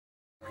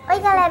Oi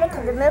galera aqui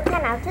do meu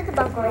canal, tudo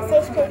bom com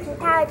vocês? Espero que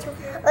tá ótimo.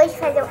 Hoje vou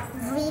fazer um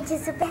vídeo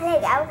super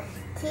legal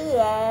que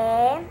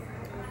é...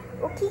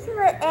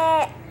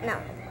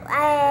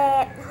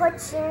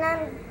 rotina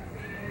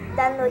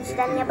da noite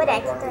da minha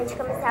boneca. Então antes de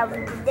começar o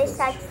vídeo,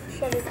 deixar de se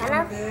inscrever no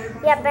canal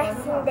e aperta o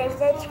sininho das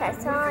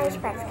notificações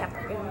para ficar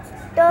por dentro de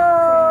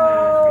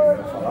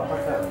todos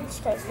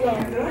os vídeos que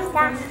eu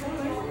tá?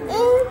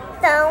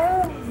 Então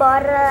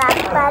bora lá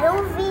para o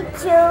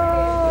vídeo.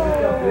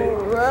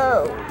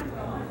 Uou.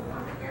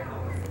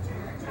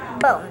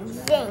 Bom,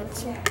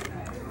 gente,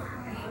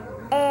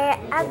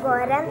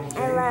 agora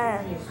ela,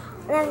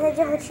 na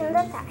verdade, é a rotina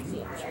da tarde,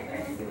 gente.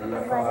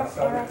 Agora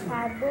ela tá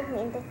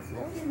dormindo aqui.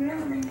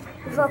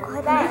 Vou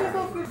acordar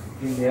ela.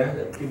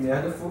 Que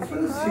merda foi o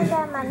Francisco.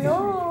 Acorda,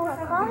 Manu.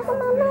 Acorda,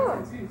 Manu.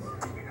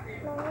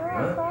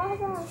 Manu,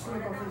 acorda.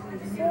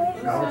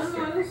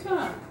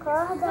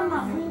 Acorda.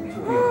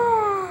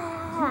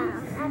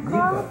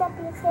 Acorda,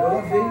 princesa.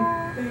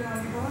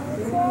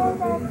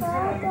 Princesa,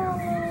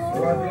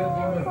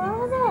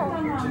 acorda.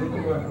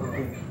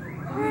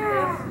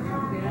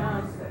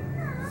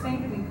 Sem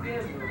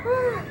brinquedo?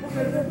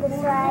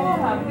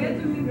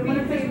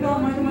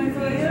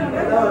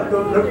 Eu tô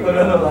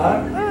procurando lá.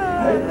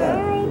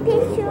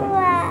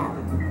 Pessoal.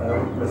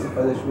 Você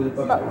faz as coisas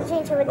pra... Bom,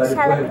 gente, eu vou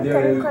deixar ela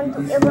brincando enquanto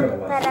eu vou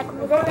preparar a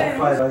comida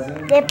dela.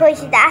 Depois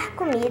de dar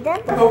comida.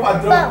 Meu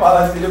patrão fala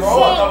assim,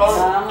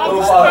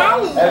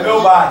 é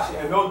meu baixo,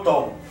 é meu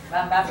tom.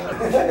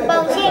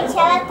 Bom, gente,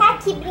 ela tá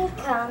aqui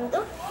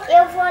brincando.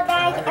 Eu vou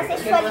dar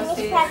essas folhinhas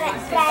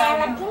pra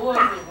ela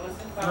pintar.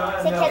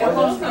 Você quer o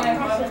que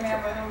pintar, gente?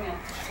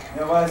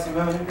 Meu vai assim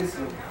mesmo, nem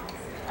precisa.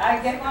 Aí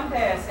o que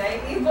acontece?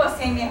 Aí, e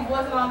você,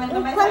 nervoso, ela aumenta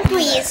mais. Enquanto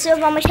isso, eu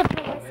vou mostrar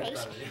pra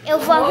vocês. Eu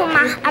vou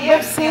arrumar a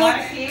bolsinha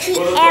que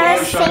ela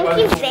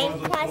sempre vem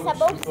com essa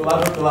bolsinha.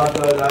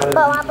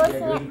 Bom, a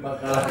bolsinha...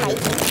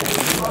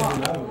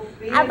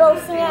 A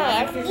bolsinha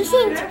é essa. E,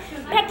 gente,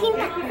 pra quem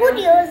tá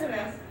curioso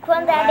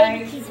quando a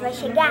Baby Kiss vai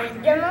chegar,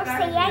 eu não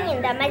sei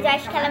ainda, mas eu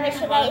acho que ela vai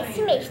chegar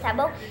esse mês, tá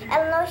bom?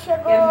 Ela não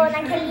chegou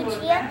naquele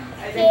dia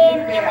que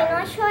minha mãe não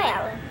achou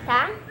ela,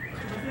 tá?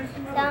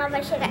 Então ela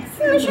vai chegar.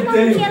 Se não chegar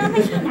um dia, ela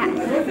vai chegar.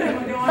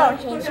 Bom,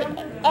 gente,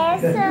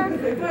 essa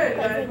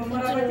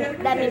coisa aqui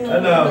da menina,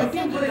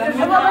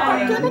 eu vou botar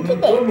tudo aqui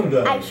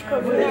dentro. A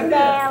escovinha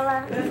dela,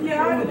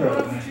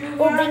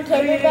 o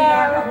brinquedo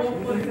dela,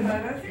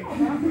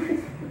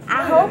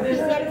 a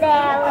roupinha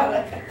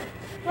dela,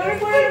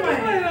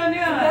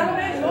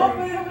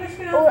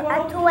 a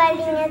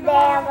toalhinha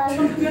dela e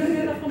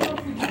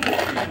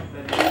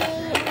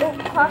o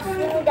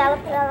cofrinho dela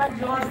pra ela,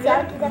 se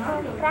ela quiser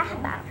comprar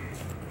bala.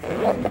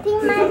 Tem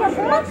mais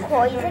alguma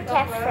coisa que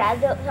é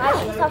fralda, eu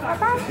acho que só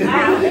falta a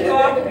fralda,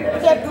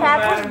 que eu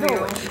trago as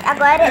duas.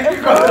 Agora eu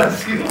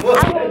vou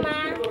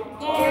arrumar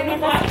um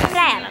negócio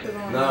pra ela.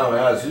 Não, é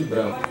azul e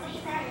branco.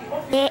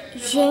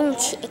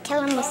 Gente,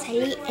 aquela moça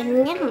ali é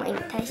minha mãe,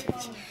 tá,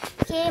 gente?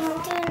 Porque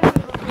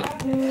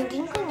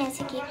ninguém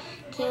conhece aqui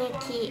quem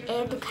aqui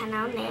é do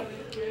canal, né?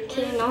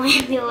 Quem não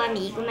é meu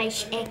amigo,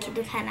 mas é aqui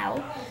do canal.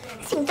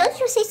 Sim, todos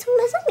vocês são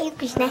meus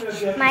amigos, né?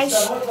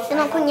 Mas eu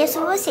não conheço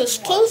vocês.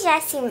 Quem já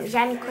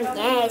me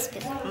conhece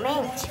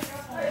pessoalmente,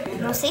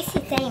 não sei se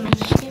tem, mas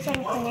quem já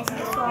me conhece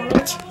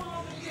pessoalmente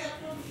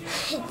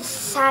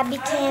sabe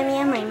quem é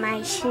minha mãe,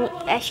 mas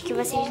acho que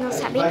vocês não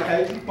sabem não.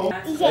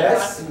 E,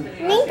 gente,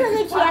 nem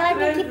todo dia ela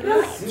tem que ir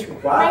pro médico,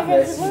 mas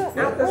eu digo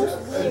alguns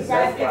dias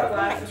ela tem que ir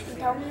pro médico.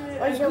 Então,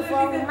 hoje eu vou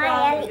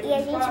arrumar ela e a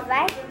gente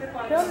vai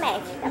pro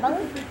médico, tá bom?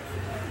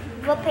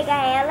 Vou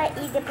pegar ela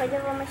e depois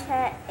eu vou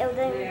mostrar eu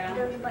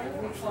dando banho.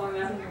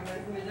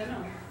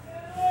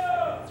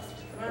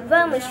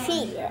 Vamos,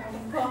 filha?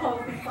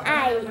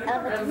 Ai, ela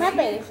vai tomar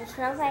banho, a gente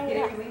não vai ir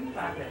lá.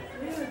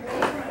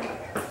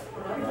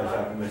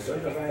 Já começou,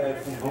 já vai...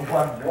 Vamos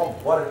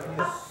embora.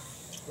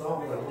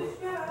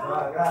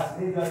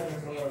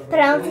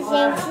 Pronto,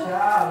 gente.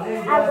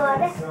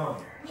 Agora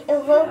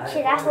eu vou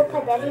tirar a roupa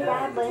dela e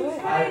dar banho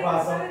nela. Aí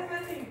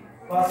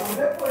passamos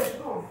depois,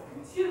 tu.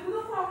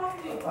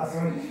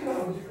 Passamos de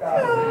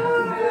casa.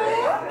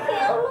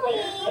 Eu não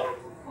ia.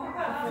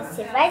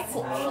 Você vai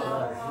sim, filha.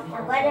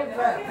 Agora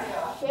vamos.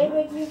 Chega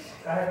de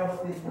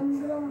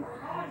embromar.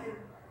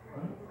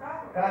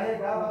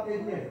 Carregar a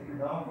bateria.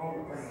 Dá uma volta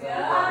pra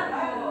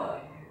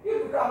que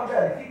carro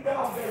velho? Que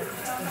carro velho?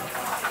 Que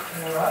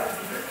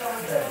carro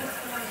velho?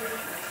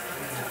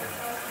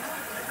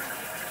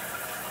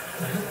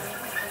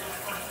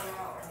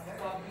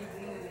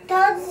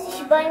 Todos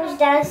os banhos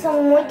dela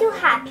são muito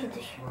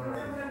rápidos.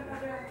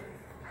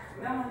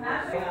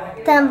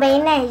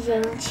 Também, né,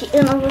 gente?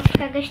 Eu não vou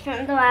ficar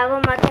gastando água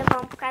no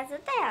motorhome por causa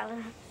dela.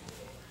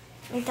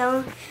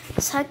 Então,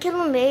 só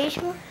aquilo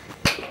mesmo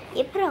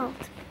e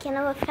pronto. Porque eu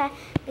não vou ficar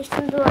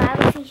gastando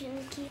água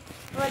fingindo que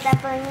vou dar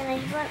banho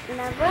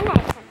na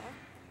boneca, né?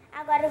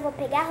 Agora eu vou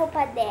pegar a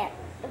roupa dela,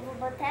 eu vou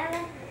botar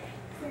ela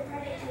sentada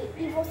aqui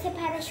e vou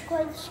separar as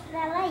coisas pra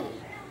ela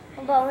ir.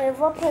 Bom, eu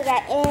vou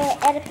pegar,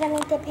 era pra mim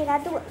ter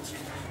pegado antes,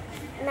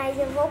 mas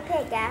eu vou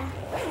pegar,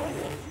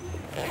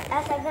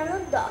 ela tá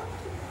dando dó.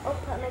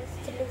 Opa, mas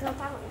a televisão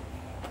tá ruim.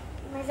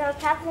 Mas ela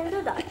tava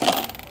vendo dó.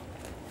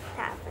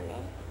 Tava, né?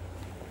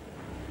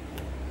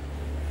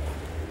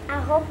 A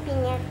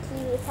roupinha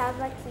que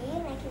tava aqui,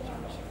 né? Que eu já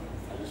mostrei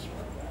pra vocês.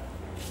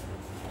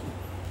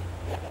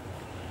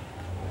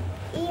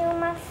 E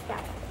uma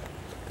fralda.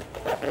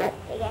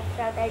 Peguei a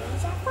fralda ali e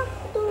já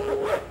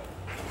faltou.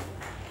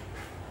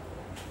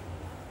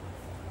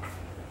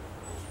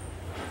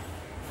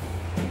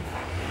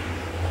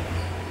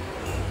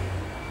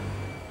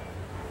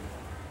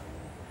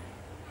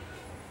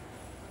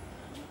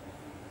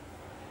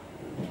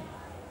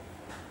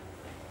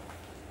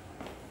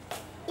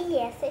 E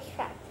essas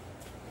fraldas.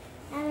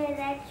 Na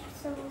verdade,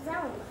 só vou usar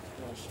uma,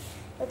 mas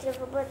outra eu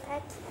vou botar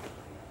aqui.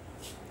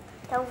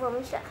 Então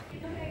vamos lá.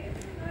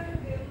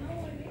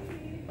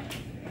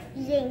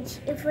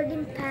 Gente, eu vou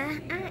limpar...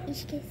 Ah,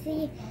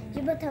 esqueci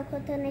de botar o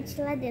cotonete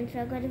lá dentro.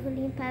 Agora eu vou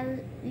limpar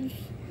os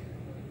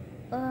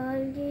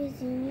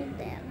olhozinhos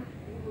dela.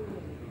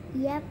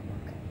 E a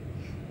boca.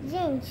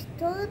 Gente,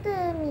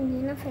 toda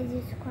menina faz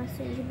isso com as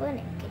suas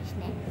bonecas,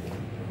 né?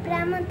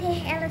 Pra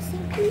manter ela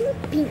sempre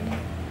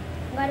limpinha.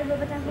 Agora eu vou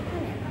botar a roupa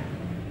nela.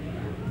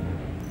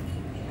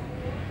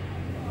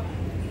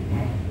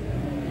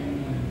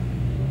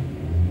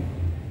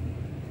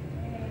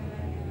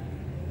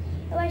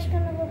 Eu acho que eu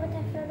não vou botar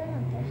a fralda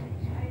não, tá?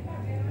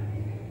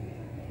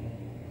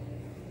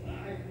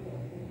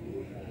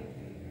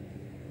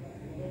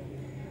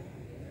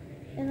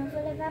 Eu não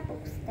vou levar a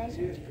bolsa, tá,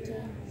 gente? Porque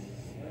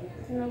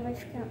senão vai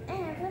ficar...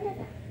 eu vou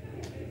levar.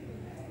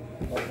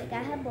 Vou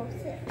pegar a bolsa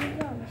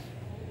e vamos.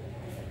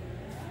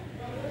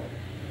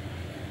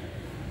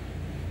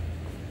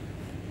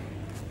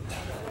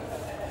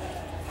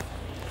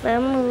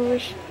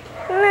 Vamos.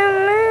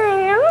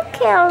 Mamãe, eu não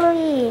quero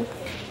ir.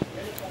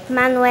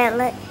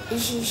 Manuela,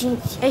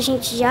 a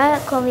gente já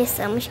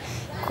conversamos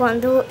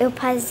quando eu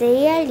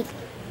passei ali.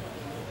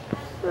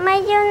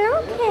 Mas eu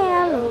não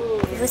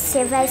quero.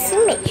 Você vai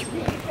assim mesmo.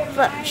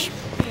 Vamos.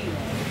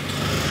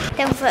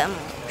 Então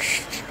vamos.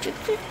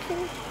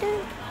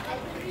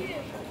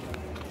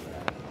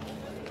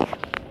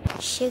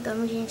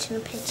 Chegamos, gente,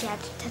 no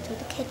pediatra. Tá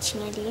tudo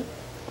quietinho ali.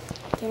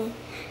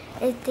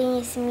 Tem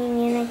esse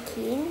menino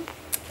aqui.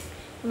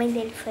 A mãe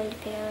dele foi ele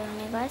pegar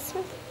o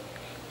negócio.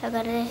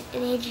 Agora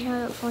eles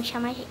vão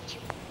chamar a gente.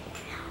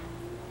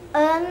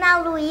 Ana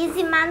Luísa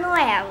e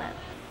Manuela.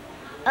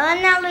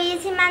 Ana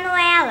Luísa e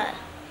Manuela.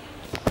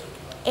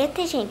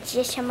 Eita, gente,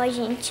 já chamou a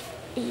gente.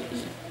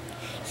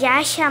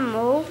 Já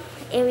chamou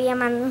eu e a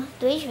Manu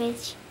 2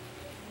 vezes.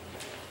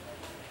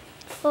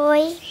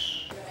 Oi.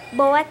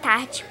 Boa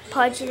tarde.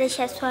 Pode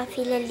deixar sua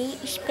filha ali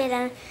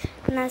esperando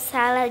na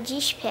sala de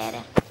espera.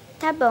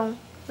 Tá bom.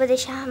 Vou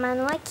deixar a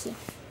Manu aqui.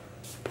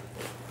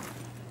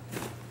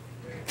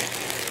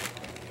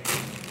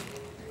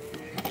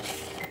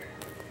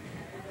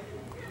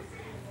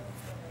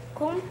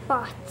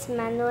 Comporte-se,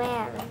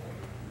 Manuela.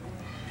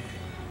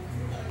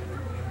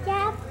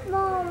 Tá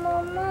bom,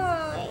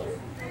 mamãe.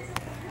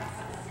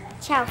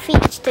 Tchau, filho.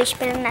 Estou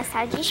esperando na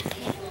sala de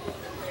espera.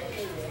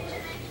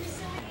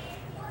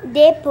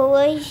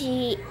 Depois de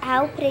ir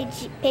ao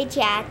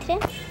pediatra.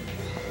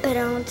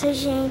 Pronto,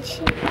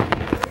 gente.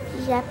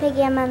 Já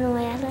peguei a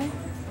Manuela.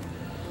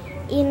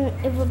 E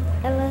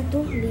ela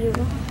dormiu.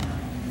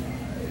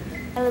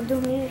 Ela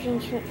dormiu,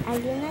 gente,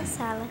 ali na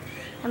sala.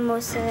 A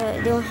moça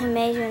deu um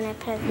remédio, né,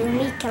 pra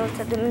dormir, que ela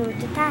tá dormindo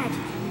muito tarde.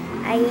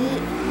 Aí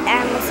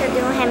a moça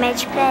deu um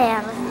remédio pra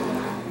ela.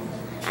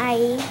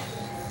 Aí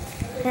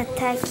ela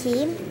tá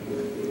aqui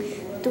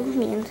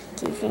dormindo,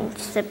 aqui,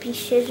 gente. Essa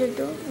princesa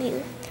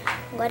dormiu.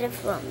 Agora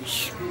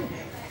vamos.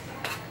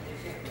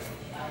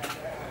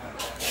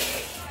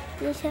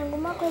 Deixa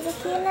alguma coisa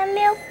aqui no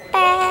meu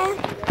pé.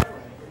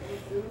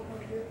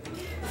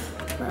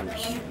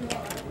 Vamos.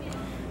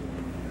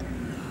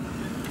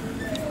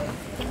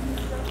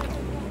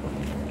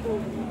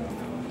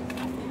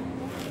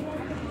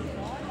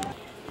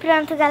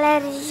 Pronto,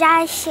 galera,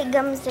 já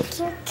chegamos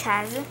aqui em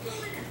casa.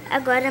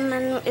 Agora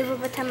eu vou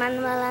botar a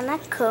Manuela na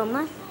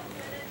cama.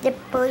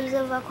 Depois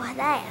eu vou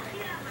acordar ela.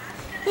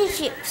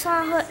 Gente,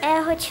 é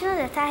a rotina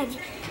da tarde,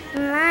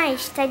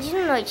 mas tá de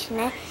noite,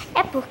 né?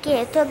 É porque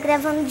eu tô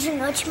gravando de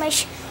noite,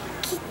 mas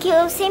que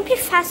eu sempre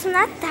faço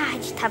na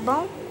tarde, tá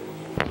bom?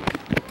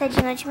 Tá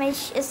de noite,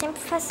 mas eu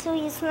sempre faço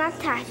isso na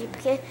tarde,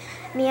 porque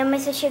minha mãe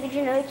só chega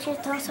de noite,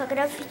 então eu só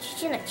gravo vídeo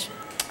de noite.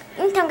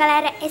 Então,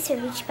 galera, esse é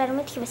o vídeo. Espero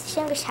muito que vocês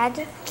tenham gostado.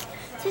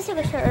 Se você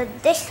gostou,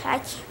 deixa o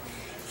like,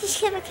 se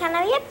inscreva no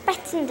canal e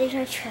aperte o sininho das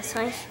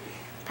notificações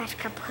para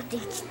ficar por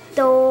dentro de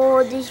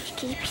todos os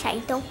vídeos de puxar.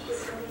 Então,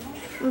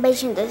 um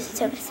beijinho do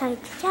seu coração e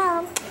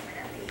tchau.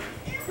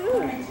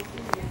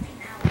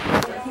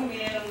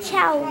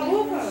 Tchau.